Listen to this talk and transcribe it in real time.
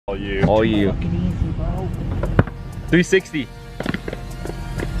All you. All you. Fucking easy, bro. 360.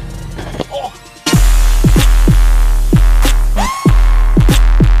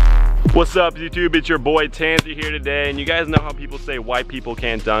 What's up, YouTube? It's your boy Tanzer here today, and you guys know how people say white people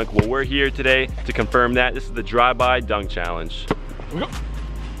can't dunk. Well, we're here today to confirm that. This is the drive-by dunk challenge. Here we go.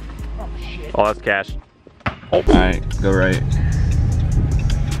 Oh shit. Oh, that's cash. All right, go right.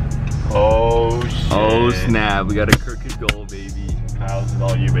 Oh shit. Oh snap, we got a crooked goal, baby. Kyle, this is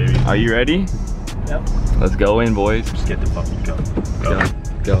all you, baby. Are you ready? Yep. Let's go in, boys. Just get the fucking go.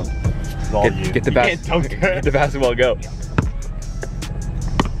 Go. This is all you. Get the can't dunk that. Get the basketball, go.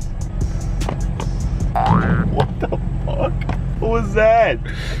 What the fuck? What was that?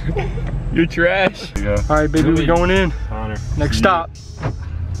 You're trash. There you go. All right, baby, we're going in. Connor. Next stop. It's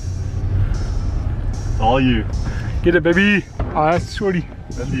all you. Get it, baby. Oh, that's shorty.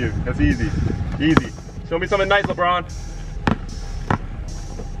 That's you. That's easy. Easy. Show me something nice, LeBron.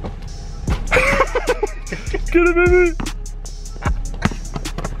 Get it, baby.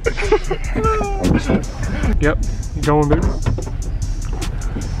 Yep, you going, baby. Is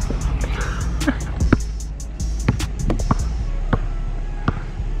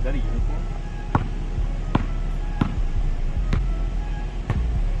that a uniform?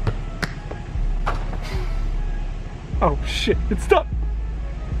 Oh shit, it's stuck.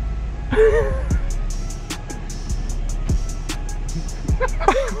 There's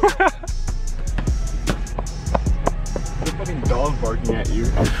a fucking dog barking at you.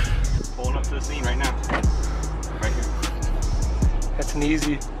 Pulling up to the scene right now. Right here. That's an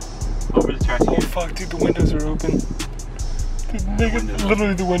easy. Over the trash Oh can. fuck, dude, the windows are open. Dude, nigga,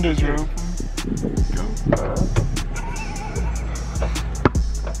 literally the windows are open.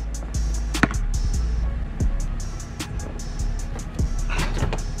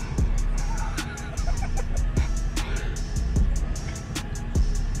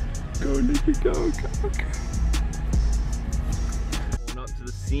 Go, nigga, go. Pulling up to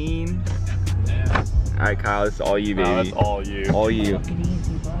the scene. Yeah. All right, Kyle, this is all you, baby. No, that's all you. All you. Fucking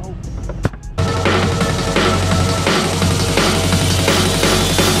easy, bro.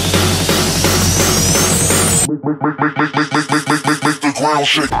 Make the ground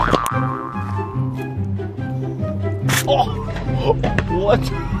shake. Oh! What?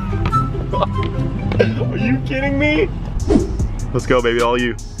 Are you kidding me? Let's go, baby, all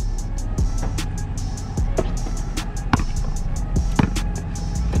you.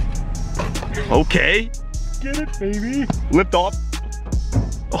 Okay. Get it, baby. Lift off.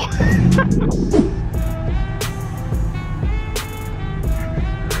 Oh.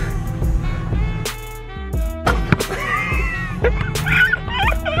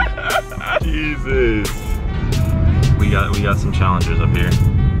 Jesus. We got some challengers up here.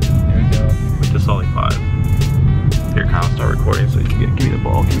 Here we go. We just saw like 5. Here, Kyle, start recording so you can give me the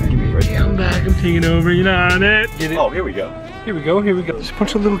ball. Give me right Yeah, I'm back. I'm taking over. You know on it. Get it. Oh, here we go. Here we go. Here we go. There's a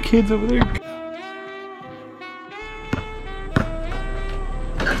bunch of little kids over there.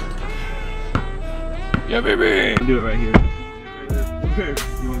 Yeah, baby. Do it right here.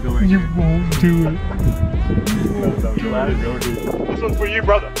 You want to go right You here? won't do it. This one's for you,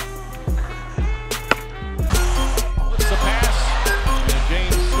 brother. It's a pass, and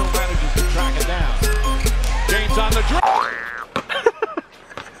James still manages to track it down. James on the draw.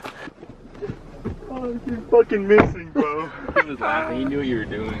 Oh, you're fucking missing, bro. He was laughing. He knew what you were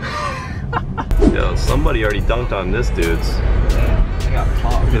doing. Yo, somebody already dunked on this dude's. I got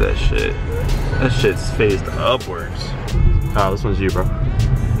popped. Look at that shit. That shit's phased upwards. Oh, this one's you, bro.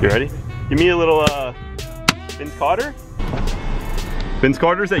 You ready? Give me a little, Vince Carter? Vince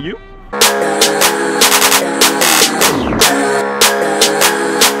Carter, is that you?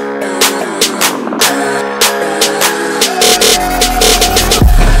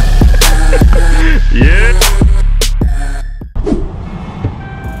 Yeah.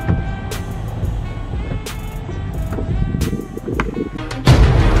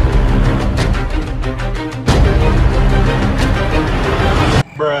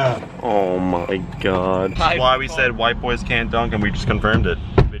 Bruh. Oh my god. That's why we said white boys can't dunk, and we just confirmed it.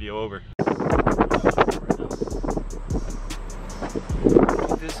 Video over.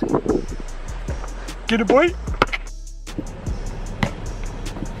 Get it, boy.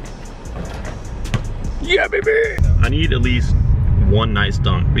 Yeah, baby. I need at least one nice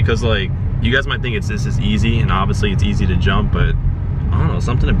dunk, because like, you guys might think this is easy, and obviously it's easy to jump, but I don't know,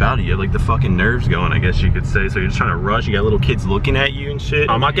 something about it. You have like the fucking nerves going, I guess you could say. So you're just trying to rush. You got little kids looking at you and shit.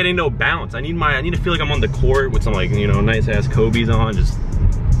 I'm not getting no bounce. I need to feel like I'm on the court with some like, you know, nice ass Kobe's on, just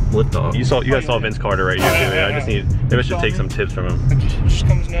lift off. You guys saw Vince Carter right here too. I just need, maybe I should take some tips from him. It just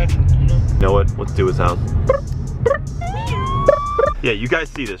comes natural, you know? You know what? Let's do his house. Yeah, you guys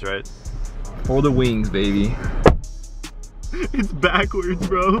see this, right? For the wings, baby. It's backwards,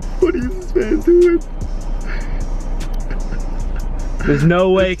 bro. What is this man doing? There's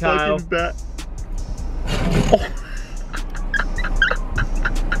no way, It's Kyle. fucking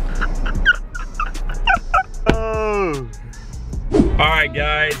Oh. All right,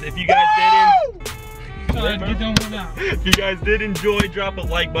 guys. If you guys did enjoy, drop a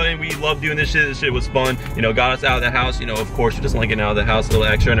like button. We love doing this shit. This shit was fun. You know, got us out of the house. You know, of course, we're just linking out of the house a little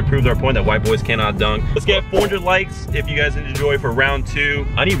extra and it proved our point that white boys cannot dunk. Let's get 400 likes if you guys enjoy for round 2.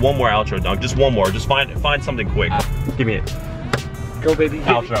 I need one more outro dunk. Just one more. Just find something quick. Give me it. Go, baby.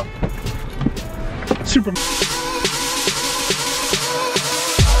 Outro. Super.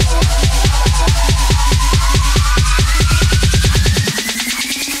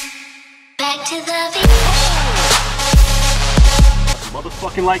 Back to the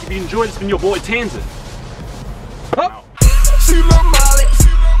Motherfucking like if you enjoyed. It's been your boy Tanzer. See my Molly,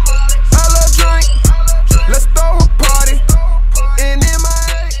 I love drink. Let's throw a party. And in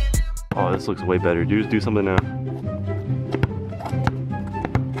my Oh, this looks way better. Dude, do something now.